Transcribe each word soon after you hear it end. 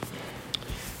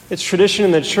It's tradition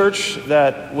in the church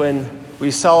that when we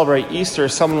celebrate Easter,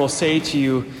 someone will say to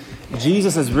you,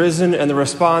 Jesus is risen, and the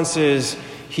response is,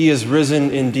 He is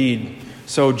risen indeed.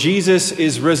 So Jesus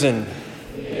is risen.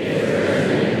 He is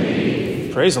risen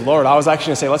indeed. Praise the Lord. I was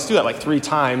actually going to say, let's do that like 3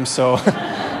 times, so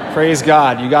praise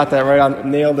God. You got that right on,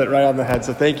 nailed it right on the head,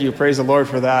 so thank you. Praise the Lord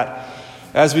for that.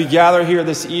 As we gather here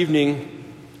this evening,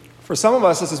 for some of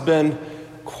us, this has been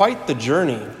quite the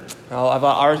journey. A lot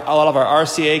of our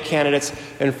RCA candidates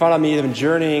in front of me have been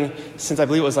journeying since I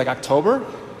believe it was like October.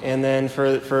 And then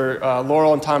for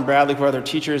Laurel and Tom Bradley, who are their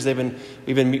teachers,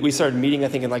 we started meeting I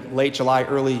think in like late July,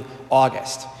 early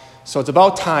August. So it's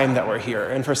about time that we're here.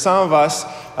 And for some of us,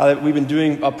 we've been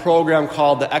doing a program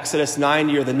called the Exodus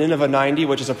 90 or the Nineveh 90,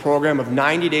 which is a program of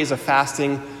 90 days of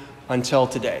fasting until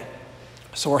today.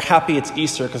 So we're happy it's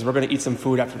Easter because we're going to eat some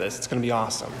food after this. It's going to be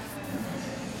awesome.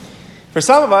 For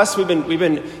some of us, we've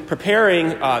been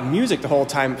preparing music the whole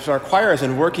time. So our choir has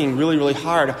been working really, really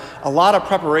hard. A lot of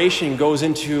preparation goes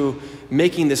into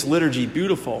making this liturgy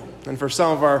beautiful. And for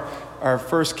some of our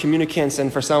first communicants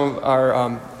and for some of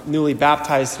our newly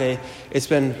baptized today, it's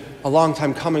been a long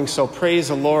time coming. So praise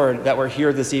the Lord that we're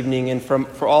here this evening. And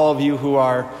for all of you who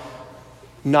are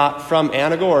not from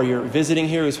Anago or you're visiting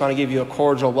here, we just want to give you a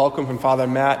cordial welcome from Father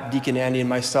Matt, Deacon Andy, and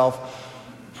myself.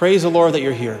 Praise the Lord that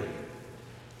you're here.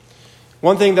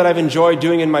 One thing that I've enjoyed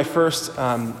doing in my first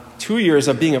 2 years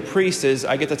of being a priest is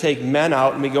I get to take men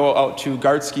out, and we go out to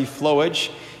Gartsky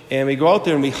Flowage, and we go out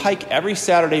there and we hike every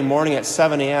Saturday morning at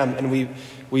 7 a.m., and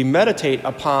we meditate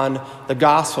upon the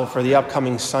gospel for the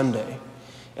upcoming Sunday.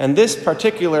 And this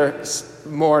particular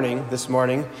morning,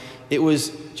 it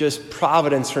was just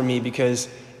providence for me because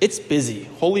it's busy.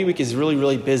 Holy Week is really,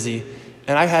 really busy,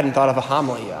 and I hadn't thought of a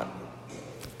homily yet.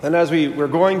 And as we're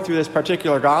going through this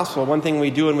particular gospel, one thing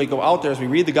we do when we go out there is we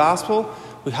read the gospel,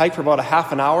 we hike for about a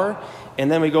half an hour,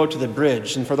 and then we go to the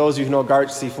bridge. And for those of you who know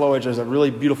Gartsky Flowage, there's a really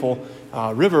beautiful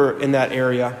river in that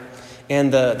area.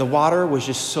 And the water was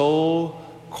just so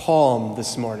calm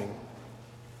this morning.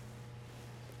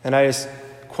 And I just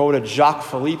quoted Jacques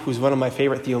Philippe, who's one of my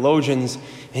favorite theologians,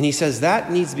 and he says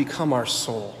that needs to become our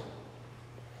soul.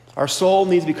 Our soul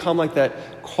needs to become like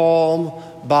that calm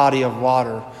body of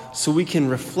water so we can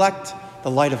reflect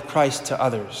the light of Christ to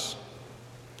others.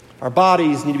 Our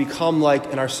bodies need to become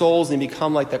like, and our souls need to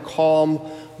become like that calm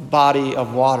body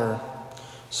of water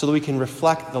so that we can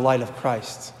reflect the light of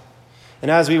Christ. And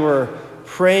as we were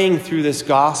praying through this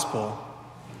gospel,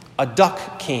 a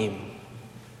duck came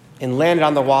and landed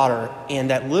on the water, and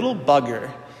that little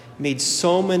bugger made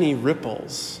so many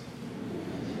ripples.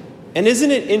 And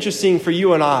isn't it interesting for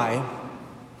you and I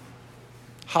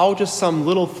how just some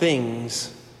little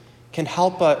things can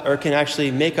help us or can actually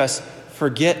make us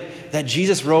forget that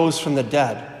Jesus rose from the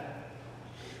dead?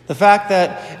 The fact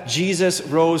that Jesus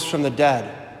rose from the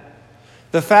dead.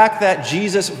 The fact that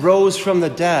Jesus rose from the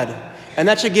dead. And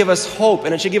that should give us hope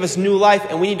and it should give us new life,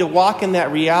 and we need to walk in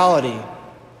that reality.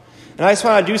 And I just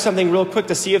want to do something real quick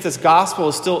to see if this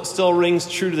gospel still rings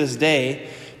true to this day.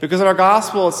 Because in our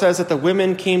gospel, it says that the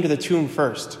women came to the tomb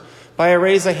first. By a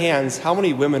raise of hands, how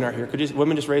many women are here? Could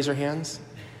women just raise their hands?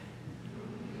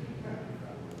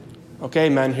 Okay,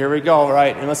 men, here we go. All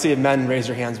right, and let's see if men raise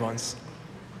their hands once.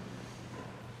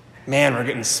 Man, we're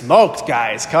getting smoked,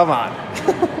 guys. Come on.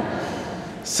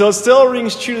 So it still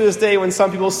rings true to this day when some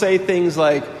people say things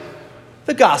like,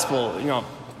 the gospel,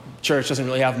 church doesn't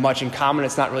really have much in common.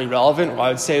 It's not really relevant. Well, I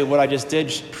would say what I just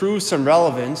did proves some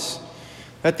relevance.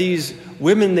 That these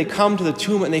women, they come to the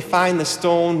tomb and they find the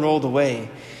stone rolled away.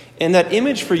 And that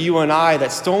image for you and I,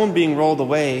 that stone being rolled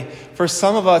away, for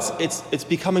some of us, it's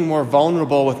becoming more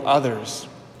vulnerable with others.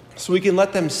 So we can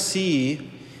let them see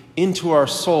into our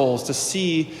souls, to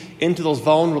see into those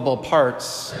vulnerable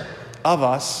parts of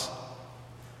us.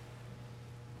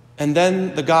 And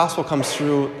then the gospel comes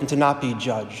through and to not be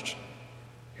judged.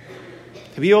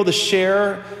 To be able to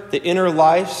share the inner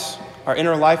life,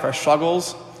 our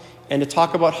struggles, and to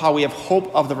talk about how we have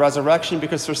hope of the resurrection,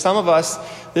 because for some of us,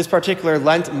 this particular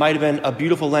Lent might have been a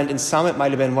beautiful Lent, and some it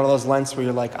might have been one of those Lents where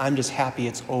you're like, I'm just happy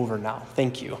it's over now.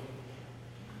 Thank you.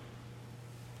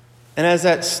 And as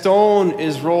that stone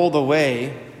is rolled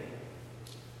away,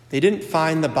 they didn't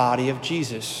find the body of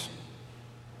Jesus.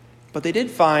 But they did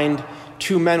find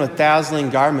 2 men with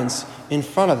dazzling garments in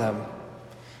front of them.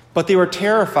 But they were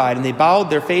terrified, and they bowed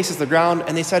their faces to the ground,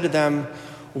 and they said to them,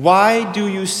 why do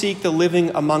you seek the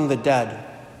living among the dead?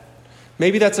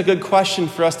 Maybe that's a good question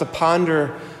for us to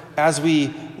ponder as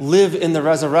we live in the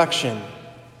resurrection.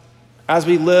 As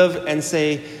we live and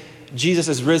say, Jesus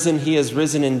is risen, He is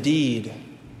risen indeed.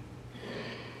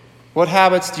 What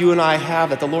habits do you and I have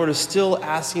that the Lord is still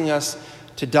asking us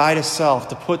to die to self,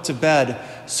 to put to bed,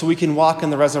 so we can walk in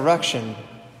the resurrection.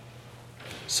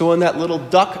 So when that little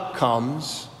duck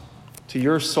comes to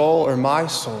your soul or my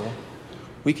soul,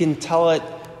 we can tell it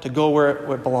to go where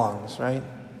it belongs, right?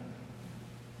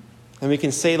 And we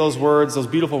can say those words, those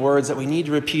beautiful words that we need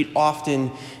to repeat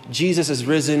often. Jesus is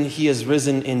risen, he is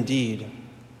risen indeed.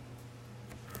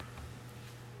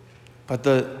 But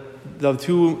the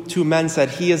two men said,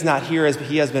 he is not here as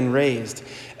he has been raised.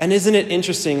 And isn't it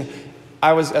interesting,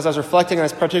 as I was reflecting on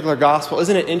this particular gospel,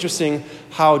 isn't it interesting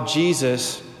how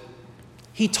Jesus,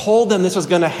 he told them this was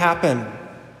going to happen.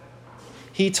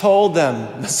 He told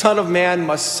them the Son of Man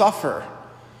must suffer.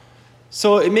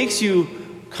 So it makes you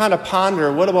kind of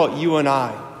ponder, what about you and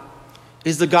I?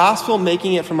 Is the gospel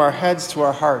making it from our heads to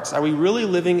our hearts? Are we really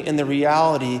living in the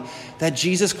reality that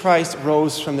Jesus Christ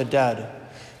rose from the dead?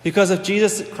 Because if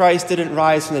Jesus Christ didn't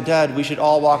rise from the dead, we should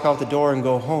all walk out the door and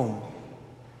go home.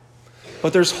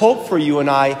 But there's hope for you and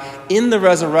I in the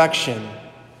resurrection,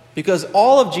 because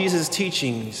all of Jesus'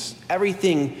 teachings,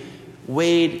 everything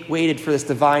waited for this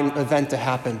divine event to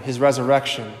happen, his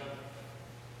resurrection.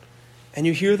 And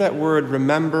you hear that word,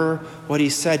 remember what he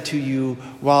said to you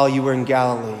while you were in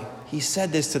Galilee. He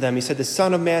said this to them. He said, the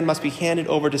Son of Man must be handed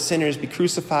over to sinners, be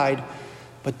crucified,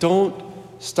 but don't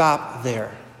stop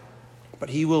there. But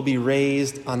he will be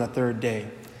raised on the third day.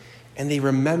 And they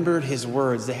remembered his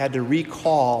words. They had to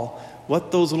recall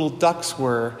what those little ducks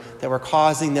were that were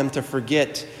causing them to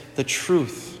forget the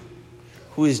truth,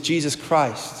 who is Jesus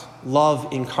Christ,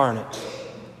 love incarnate.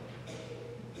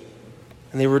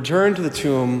 And they returned to the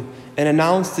tomb and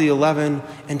announced to the 11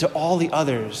 and to all the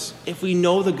others, if we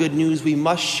know the good news, we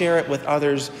must share it with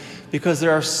others, because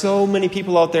there are so many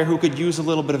people out there who could use a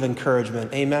little bit of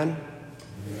encouragement. Amen?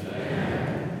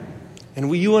 Amen.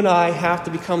 And you and I have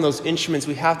to become those instruments.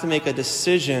 We have to make a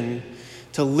decision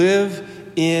to live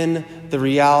in the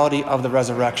reality of the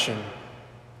resurrection.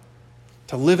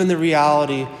 To live in the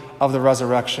reality of the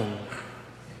resurrection.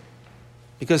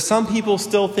 Because some people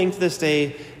still think to this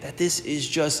day that this is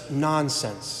just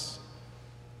nonsense.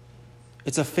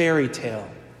 It's a fairy tale.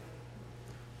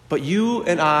 But you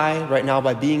and I, right now,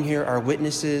 by being here, are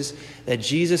witnesses that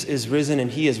Jesus is risen and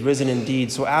he is risen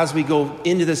indeed. So as we go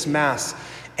into this Mass,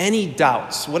 any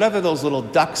doubts, whatever those little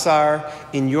ducks are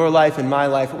in your life and my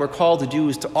life, what we're called to do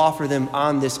is to offer them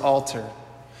on this altar.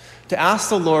 To ask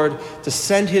the Lord to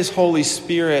send his Holy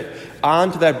Spirit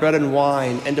onto that bread and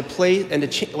wine and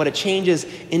what it changes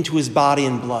into his body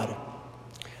and blood.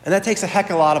 And that takes a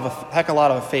heck of a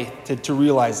lot of faith to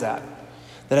realize that.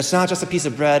 That it's not just a piece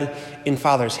of bread in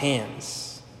Father's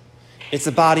hands. It's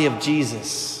the body of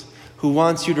Jesus, who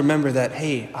wants you to remember that,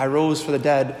 hey, I rose from the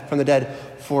dead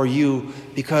for you,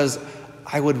 because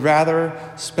I would rather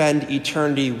spend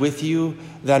eternity with you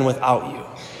than without you.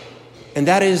 And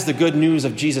that is the good news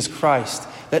of Jesus Christ,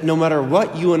 that no matter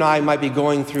what you and I might be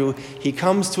going through, he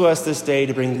comes to us this day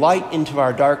to bring light into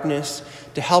our darkness,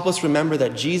 to help us remember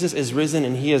that Jesus is risen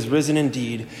and he is risen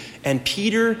indeed. And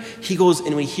Peter, he goes,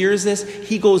 and when he hears this,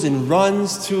 he goes and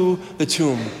runs to the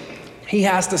tomb. He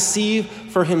has to see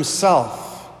for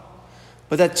himself.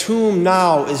 But that tomb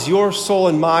now is your soul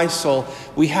and my soul.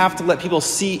 We have to let people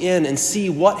see in and see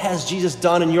what has Jesus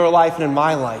done in your life and in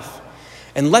my life.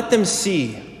 And let them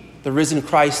see the risen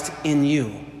Christ in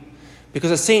you.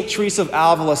 Because as St. Teresa of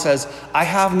Avila says, I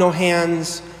have no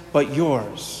hands but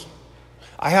yours.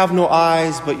 I have no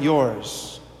eyes but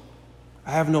yours.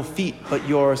 I have no feet but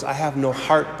yours. I have no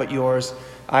heart but yours.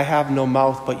 I have no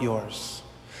mouth but yours.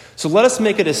 So let us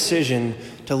make a decision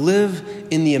to live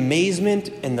in the amazement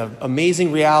and the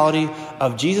amazing reality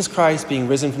of Jesus Christ being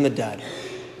risen from the dead.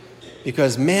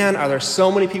 Because, man, are there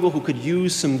so many people who could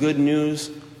use some good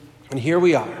news. And here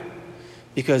we are.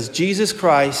 Because Jesus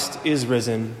Christ is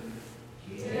risen.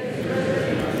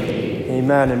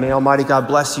 Amen. And may Almighty God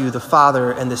bless you, the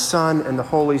Father, and the Son, and the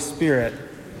Holy Spirit.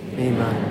 Amen.